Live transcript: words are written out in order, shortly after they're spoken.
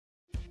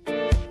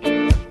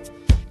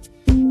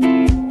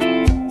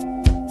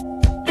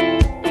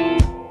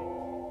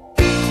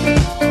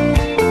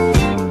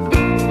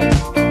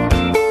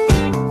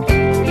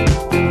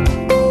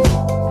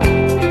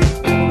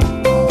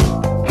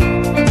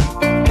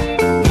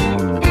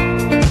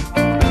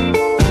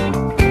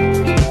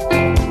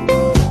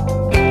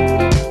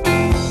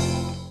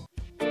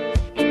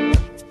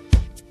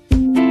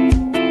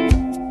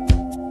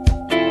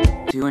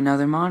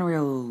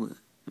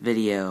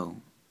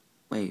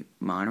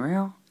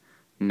monorail?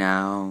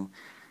 No,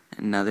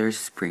 another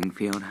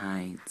Springfield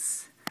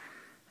Heights.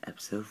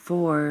 Episode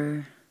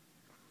 4.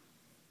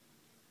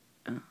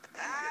 Oh.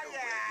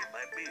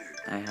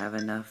 I have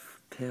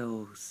enough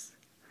pills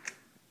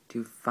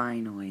to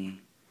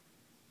finally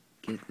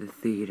get the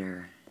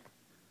theater.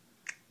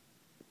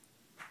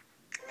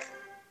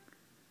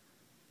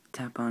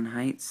 Tap on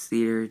Heights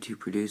Theater to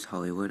produce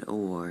Hollywood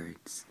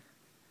Awards.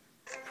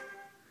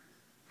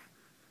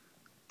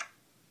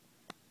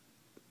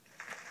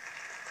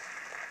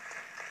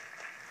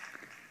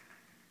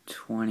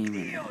 $20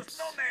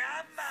 minutes.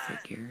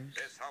 Figures.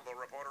 This humble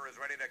reporter is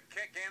ready to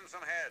kick in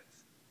some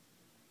heads.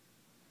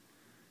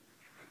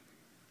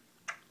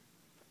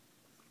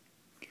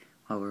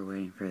 While we're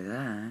waiting for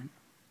that,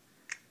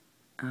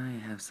 I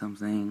have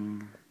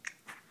something.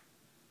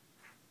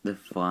 The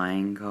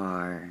flying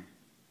car.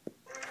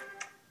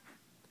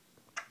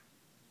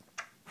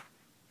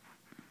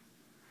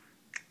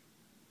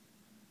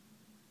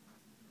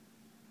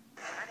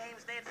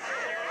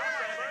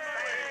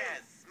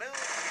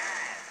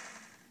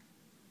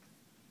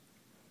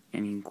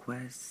 Any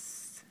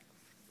quests?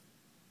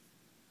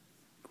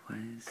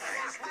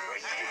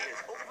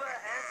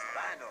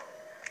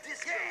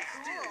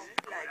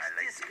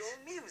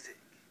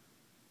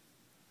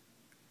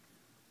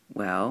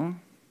 Well,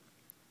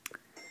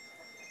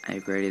 I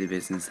upgraded the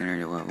business center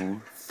to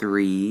level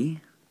 3.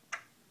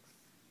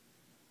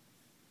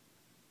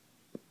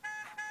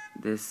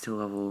 This to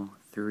level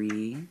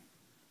 3.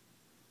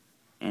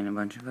 And a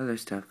bunch of other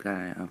stuff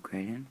got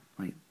upgraded,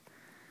 like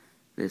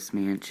this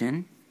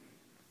mansion.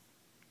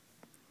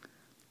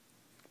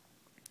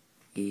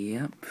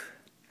 Yep.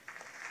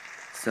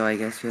 So I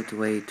guess you have to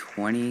wait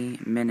 20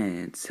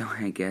 minutes. So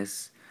I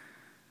guess...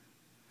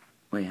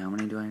 Wait, how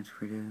many do I have to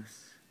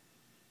produce?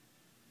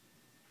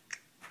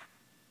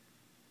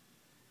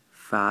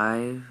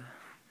 5.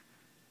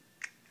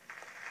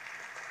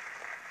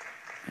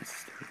 That's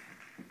 3.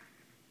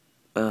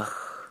 Ugh.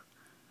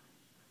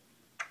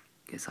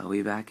 Guess I'll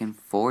be back in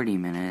 40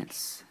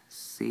 minutes.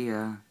 See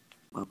ya.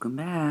 Welcome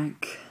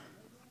back.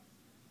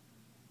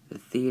 The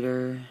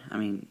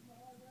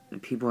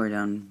people are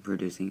done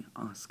producing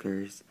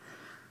Oscars.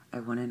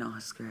 I won an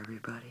Oscar,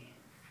 everybody.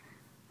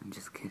 I'm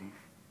just kidding.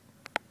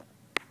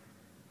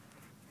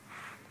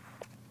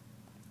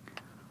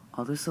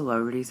 All the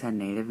celebrities had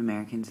Native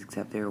Americans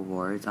accept their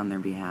awards on their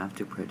behalf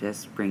to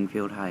protest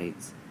Springfield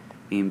Heights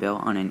being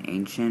built on an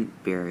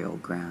ancient burial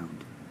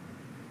ground.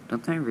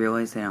 Don't they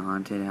realize that a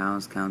haunted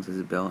house counts as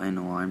a built-in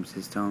alarm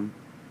system?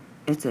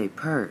 It's a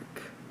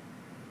perk.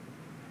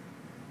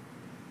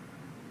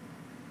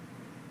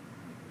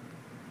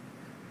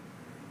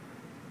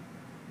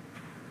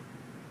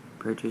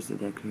 Purchase a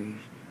decoration.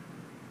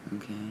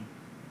 Okay.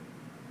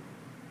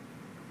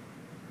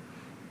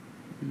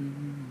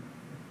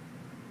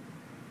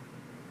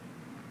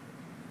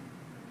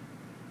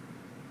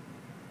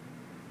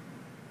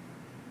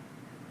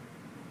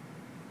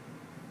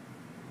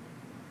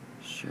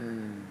 Sure.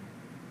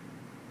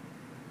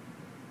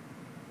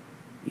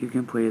 You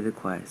completed the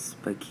quest,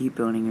 but keep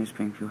building your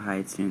Springfield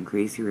Heights to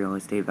increase your real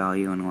estate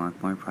value and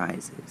unlock more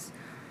prizes.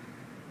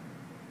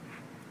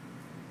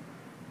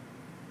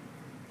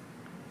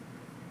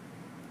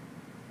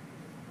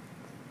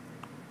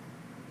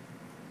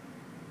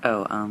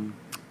 Oh,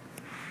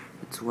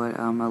 it's what,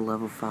 a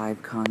level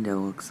 5 condo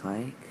looks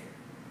like.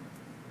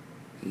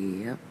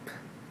 Yep.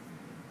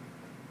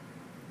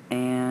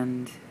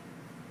 And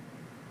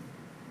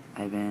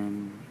I've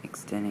been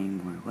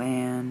extending more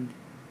land.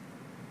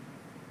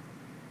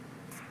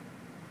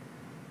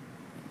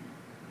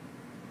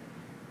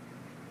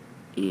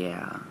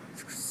 Yeah,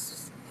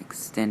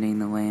 extending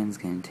the land's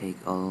gonna take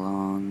a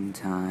long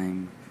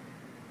time.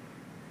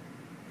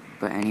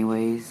 But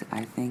anyways,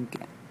 I think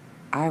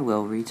I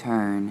will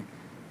return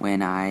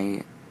when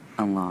I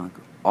unlock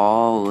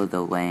all of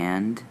the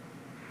land,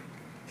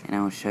 and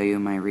I will show you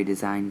my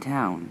redesigned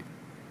town.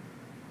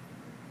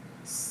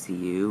 See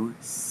you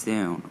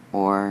soon,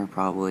 or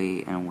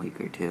probably in a week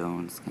or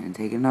two. It's gonna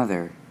take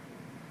another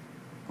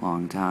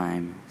long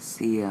time.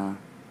 See ya.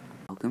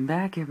 Welcome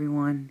back,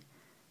 everyone.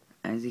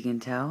 As you can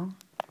tell,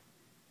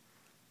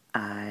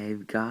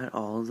 I've got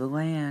all the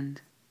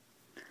land.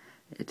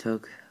 It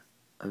took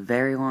a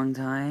very long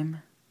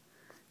time,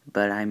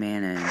 but I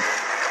managed.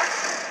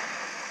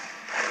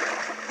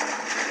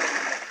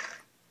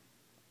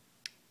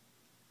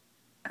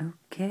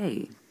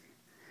 Okay.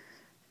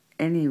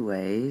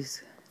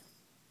 Anyways,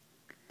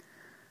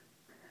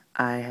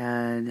 I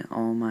had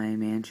all my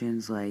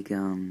mansions, like,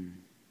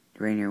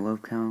 Rainier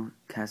Wolf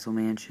Castle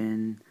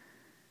Mansion.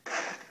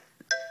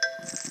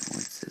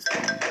 What's this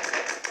one?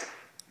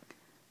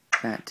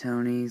 Fat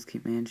Tony's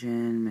Keep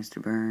Mansion, Mr.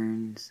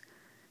 Burns,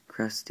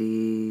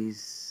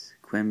 Krusty's,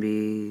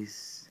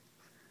 Quimby's,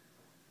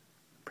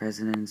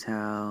 President's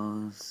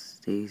House,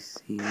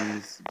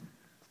 Stacy's,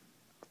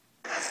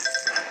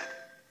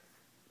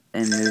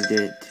 and moved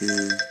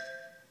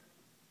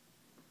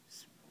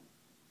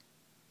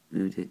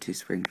it to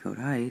Springfield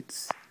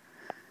Heights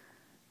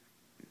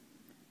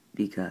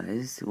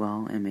because,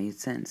 well, it made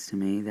sense to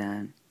me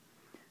that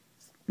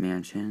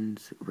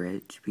mansions.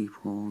 Rich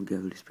people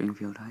go to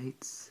Springfield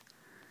Heights.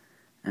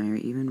 I mean,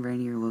 even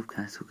Rainier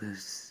Wolfcastle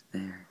goes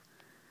there.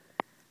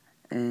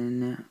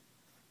 And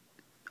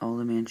all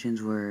the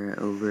mansions were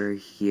over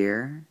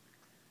here,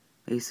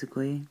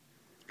 basically.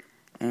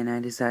 And I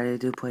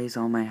decided to place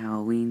all my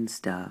Halloween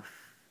stuff.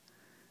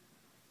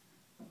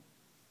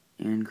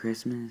 And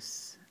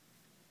Christmas.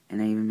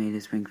 And I even made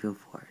a Springfield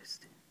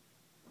forest.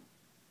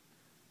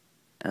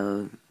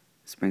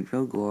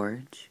 Springfield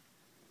Gorge.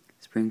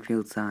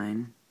 Springfield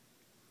sign.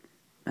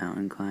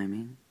 Mountain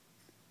climbing.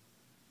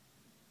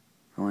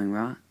 Rolling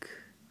Rock.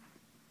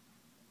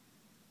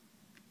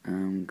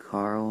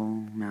 Carl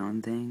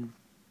mountain thing.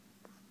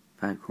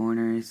 Five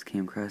Corners,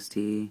 Camp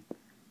Krusty,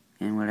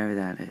 and whatever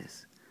that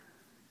is.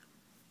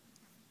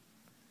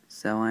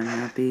 So I'm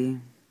happy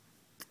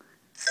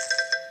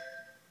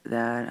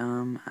that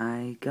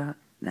I got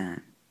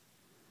that.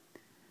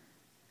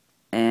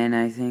 And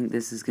I think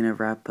this is gonna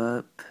wrap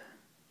up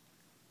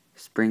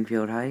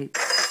Springfield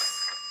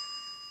Heights,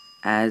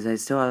 as I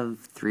still have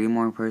 3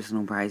 more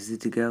personal prizes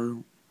to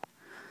go.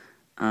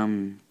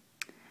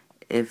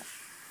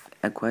 If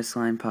a quest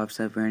line pops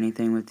up or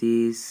anything with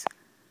these,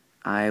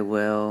 I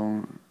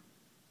will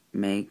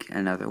make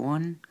another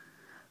one.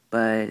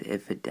 But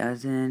if it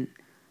doesn't,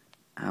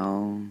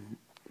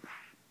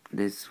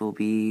 this will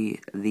be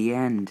the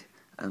end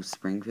of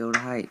Springfield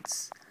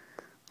Heights,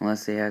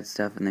 unless they add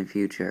stuff in the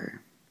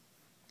future.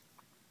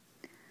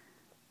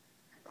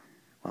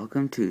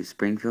 Welcome to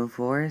Springfield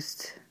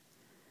Forest.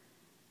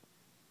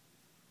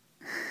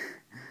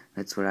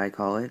 That's what I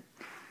call it.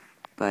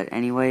 But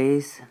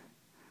anyways,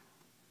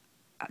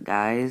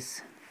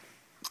 guys,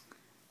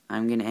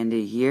 I'm gonna end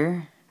it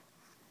here.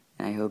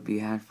 And I hope you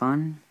had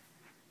fun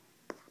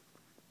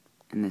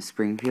in the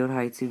Springfield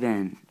Heights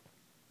event.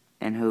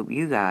 And hope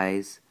you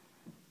guys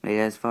made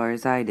it as far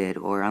as I did,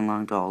 or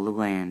unlocked all the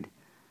land.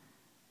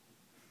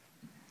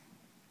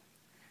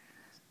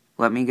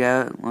 Let me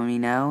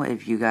know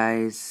if you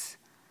guys,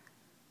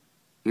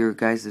 your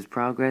guys'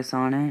 progress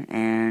on it,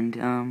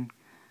 and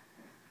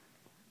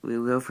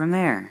we'll go from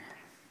there.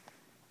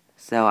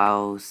 So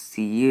I'll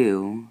see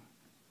you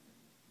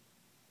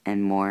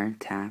and more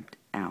tapped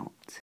out.